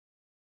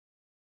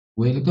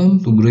Welcome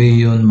to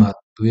GrayYeon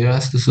We are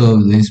asked to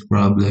solve this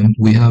problem.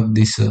 We have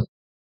this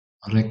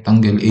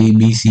rectangle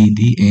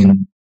ABCD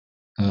and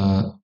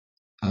uh,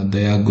 a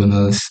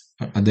diagonal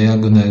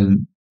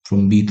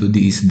from B to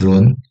D is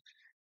drawn,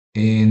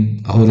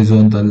 and a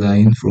horizontal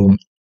line from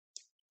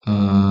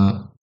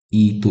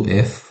E to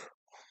F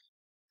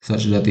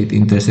such that it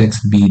intersects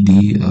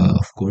BD,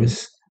 of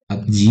course,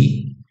 at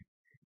G,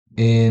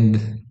 and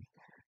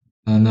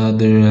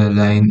another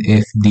line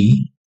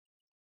FD,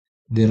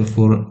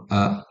 therefore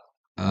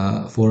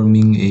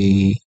forming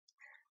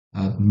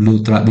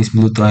this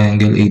blue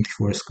triangle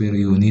 84 square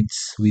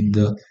units with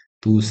the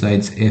two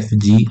sides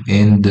FG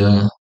and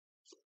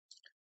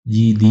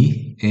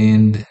GD,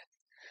 and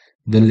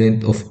the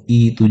length of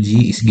E to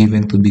G is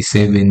given to be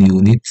 7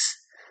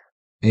 units,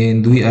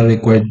 and we are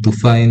required to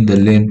find the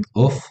length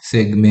of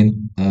segment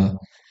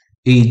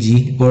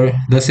AG or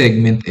the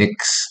segment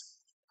X.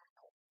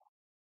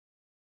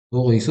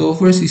 Okay, so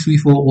first is we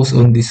focus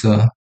on this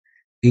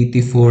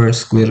 84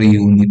 square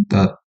unit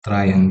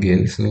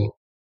triangle. So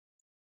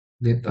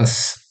let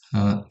us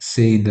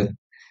say that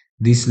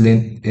this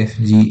length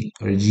FG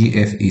or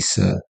GF is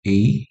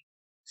A,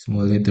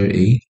 small letter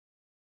A,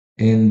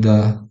 and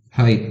the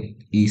height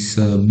is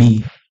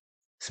B,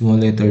 small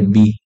letter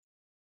B,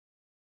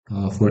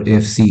 for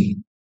FC.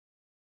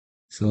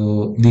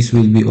 So this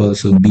will be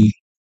also B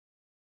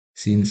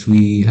since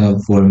we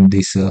have formed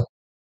this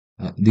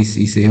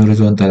is a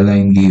horizontal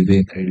line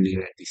given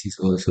earlier. This is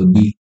also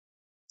B.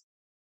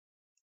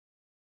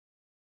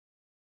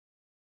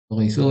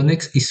 Okay, so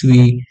next is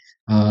we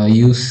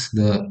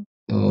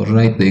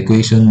write the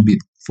equation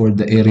for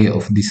the area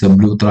of this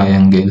blue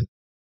triangle,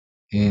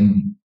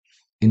 and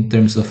in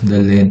terms of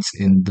the lengths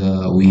and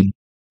the width.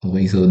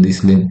 Okay, so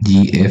this length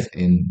GF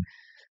and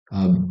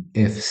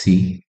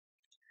FC,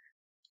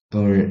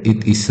 or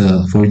it is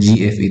for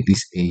GF it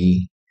is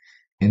A,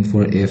 and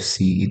for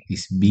FC it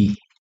is B.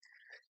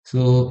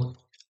 So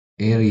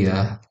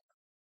area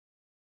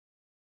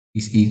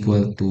is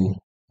equal to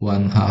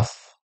 1/2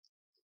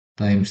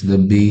 times the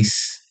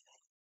base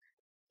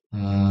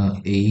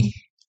A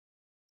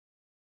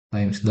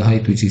times the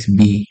height, which is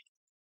B,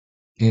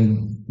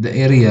 and the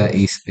area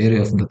is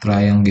area of the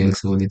triangle,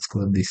 so let's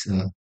call this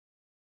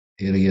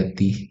area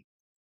T.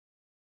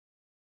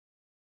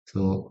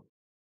 So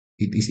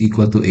it is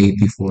equal to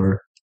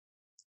 84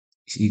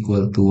 is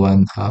equal to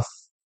 1/2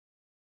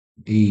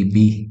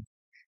 AB,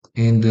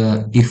 and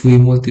if we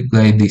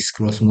multiply this,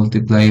 cross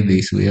multiply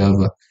this, we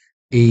will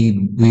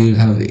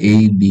have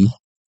AB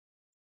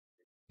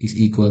is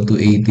equal to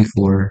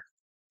 84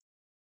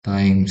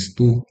 times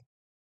 2,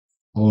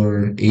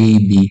 or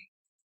AB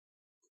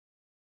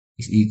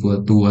is equal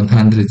to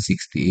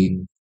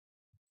 168.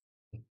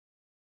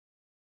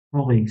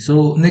 Okay,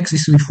 so next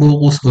is we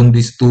focus on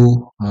these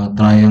two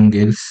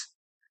triangles.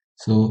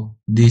 So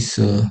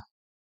this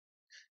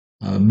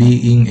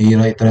being a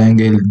right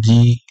triangle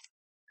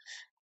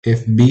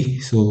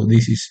GFB, so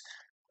this is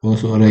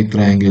also a right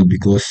triangle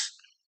because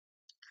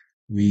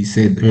we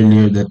said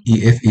earlier that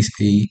EF is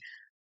a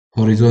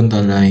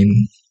horizontal line.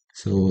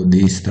 So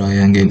this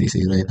triangle is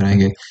a right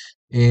triangle,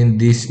 and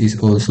this is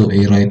also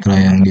a right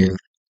triangle.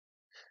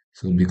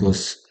 So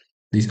because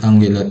this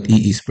angle at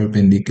E is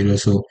perpendicular,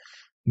 so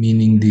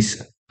meaning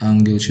this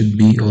angle should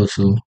be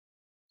also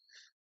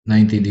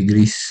 90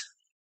 degrees.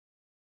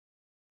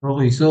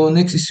 Okay, so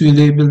next is we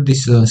label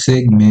this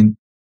segment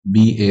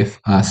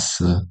BF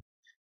as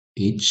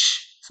H.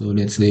 So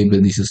let's label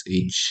this as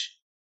H.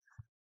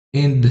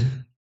 And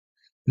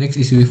next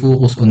is we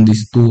focus on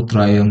these two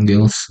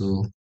triangles.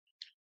 So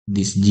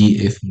this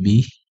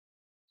GFB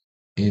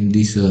and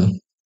this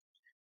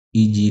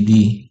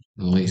EGD.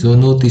 Okay, so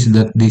notice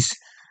that these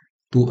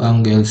two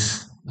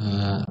angles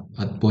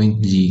at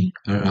point G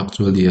are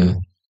actually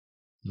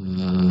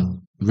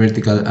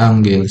vertical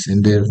angles,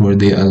 and therefore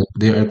they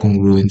are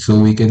congruent. So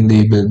we can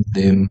label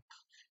them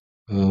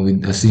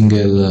with a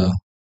single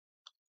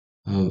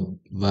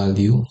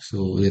value. So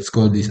let's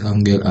call this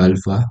angle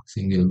alpha,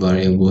 single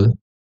variable.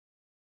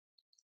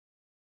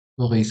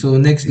 Okay, so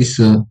next is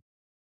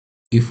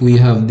if we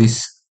have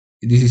this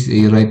is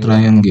a right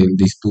triangle,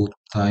 these two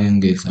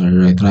triangles are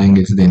right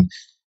triangles, then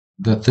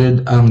the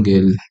third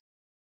angle,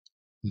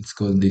 let's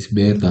call this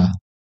beta,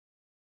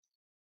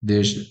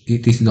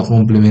 it is the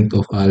complement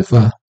of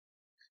alpha,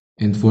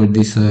 and for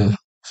this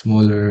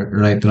smaller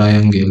right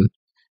triangle,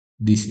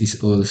 this is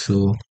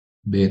also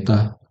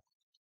beta,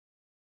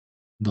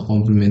 the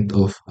complement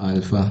of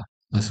alpha,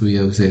 as we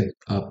have set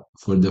up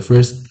for the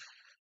first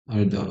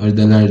or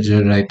the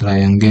larger right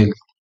triangle.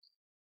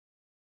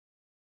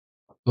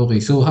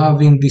 Okay, so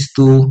having these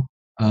two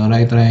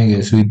right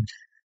triangles with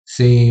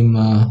same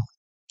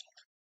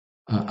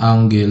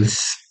angle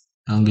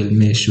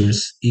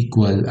measures,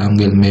 equal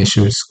angle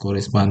measures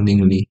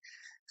correspondingly.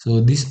 So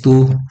these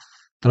two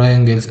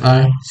triangles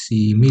are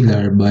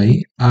similar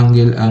by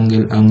angle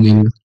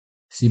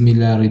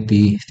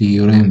similarity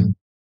theorem.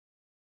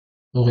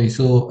 Okay,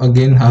 so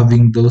again,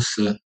 having those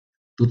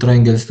two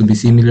triangles to be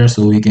similar,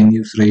 so we can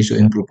use ratio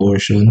and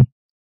proportion.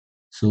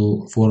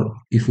 So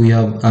if we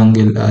have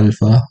angle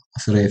alpha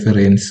as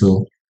reference.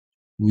 So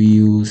we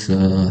use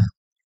uh,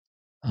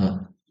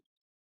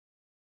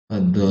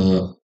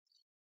 the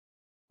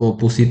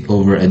opposite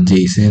over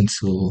adjacent.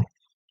 So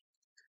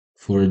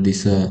for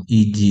this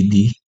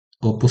EGD,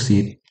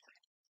 opposite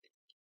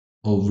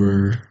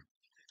over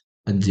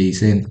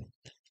adjacent.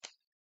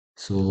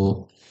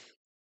 So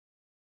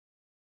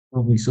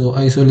okay, so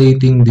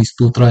isolating these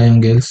two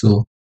triangles.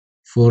 So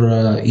for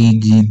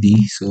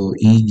EGD, so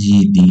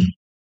EGD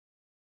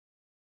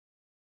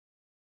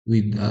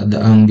with the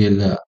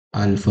angle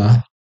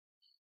alpha,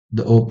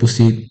 the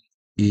opposite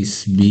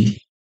is B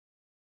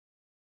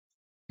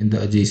and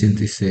the adjacent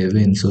is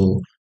 7.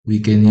 So we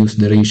can use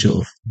the ratio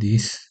of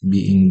this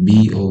being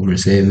B over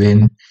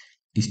 7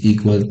 is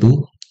equal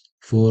to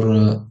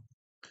for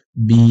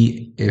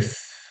BFG.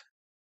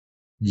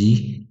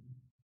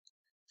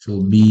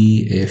 So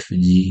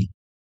BFG,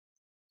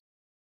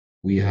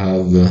 we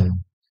have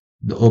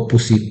the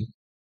opposite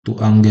to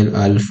angle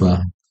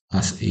alpha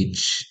as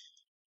H.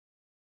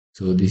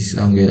 So this is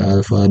angle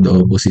alpha, the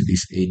opposite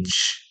is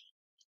H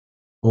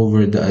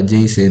over the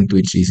adjacent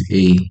which is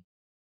A.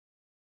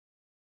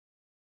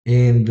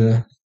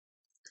 And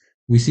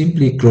we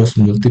simply cross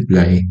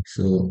multiply.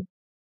 So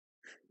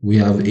we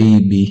have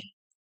AB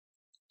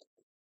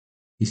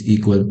is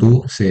equal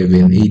to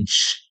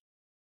 7H.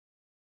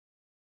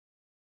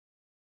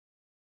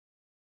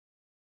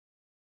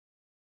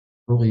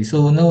 Okay,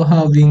 so now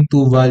having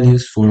two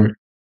values for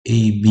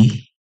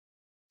AB,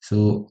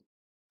 so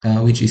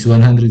which is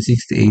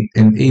 168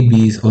 and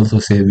AB is also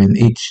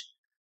 7H.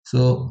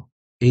 So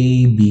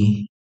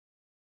AB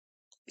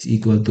is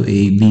equal to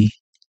AB.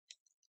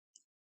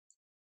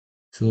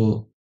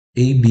 So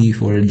AB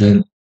for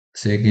the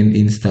second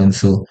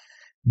instance, so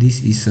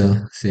this is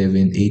a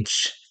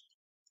 7H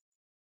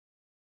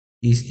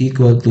is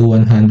equal to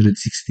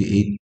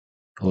 168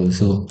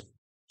 also.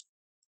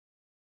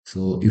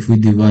 So if we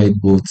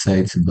divide both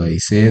sides by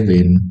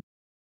 7,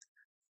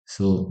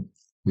 so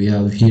we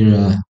have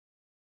here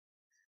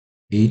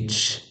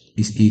H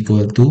is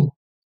equal to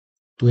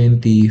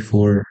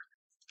 24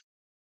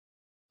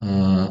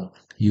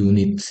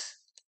 units.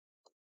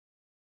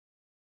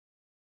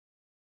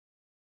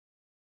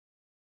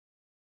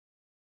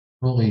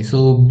 Okay,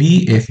 so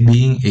BF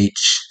being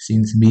H,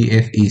 since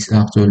BF is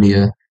actually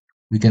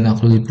we can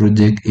actually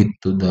project it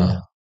to the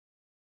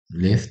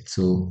left.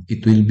 So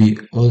it will be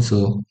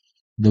also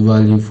the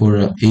value for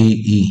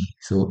AE.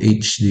 So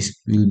H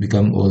this will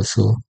become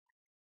also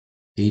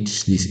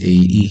H this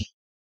AE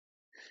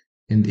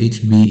and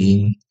H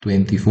being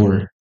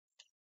 24.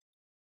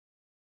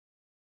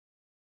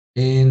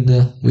 And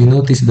we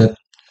notice that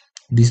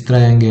this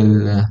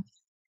triangle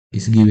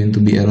is given to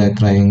be a right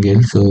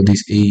triangle. So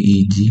this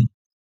AEG.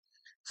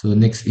 So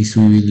next is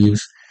we will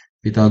use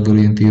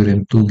Pythagorean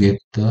theorem to get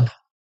the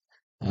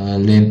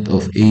length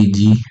of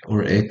AG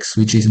or X,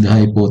 which is the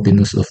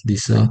hypotenuse of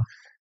this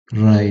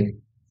right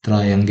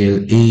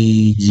triangle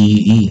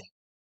AGE.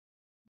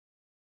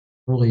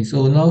 Okay,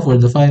 so now for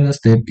the final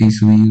step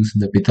is we use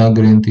the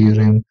Pythagorean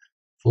theorem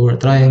for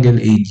triangle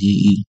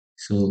AGE.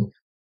 So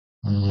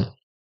uh,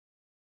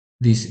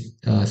 this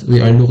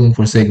we are looking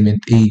for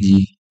segment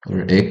AG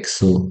or X.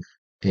 So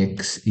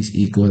X is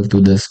equal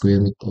to the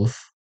square root of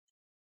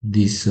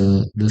this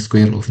the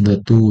square of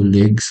the two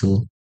legs.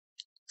 So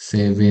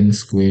 7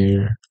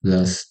 square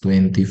plus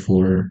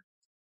 24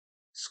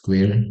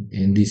 square,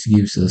 and this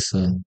gives us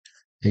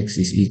X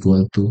is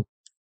equal to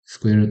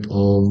square root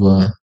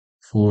of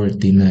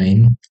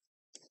 49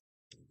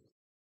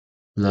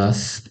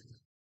 plus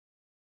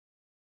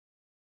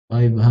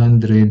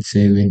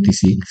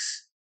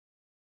 576,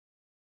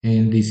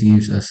 and this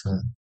gives us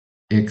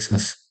X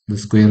as the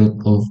square root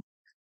of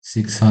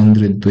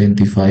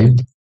 625,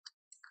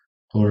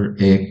 or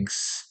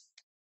X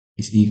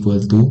is equal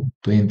to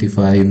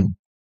 25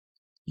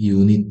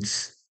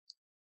 units,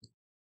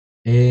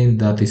 and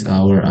that is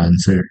our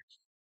answer.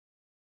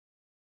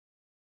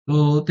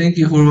 So thank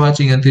you for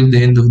watching until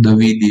the end of the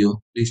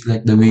video. Please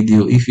like the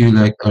video if you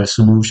liked our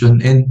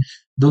solution, and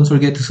don't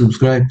forget to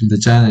subscribe to the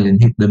channel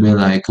and hit the bell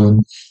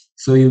icon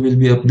so you will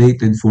be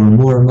updated for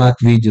more math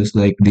videos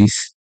like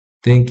this.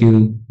 Thank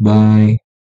you. Bye.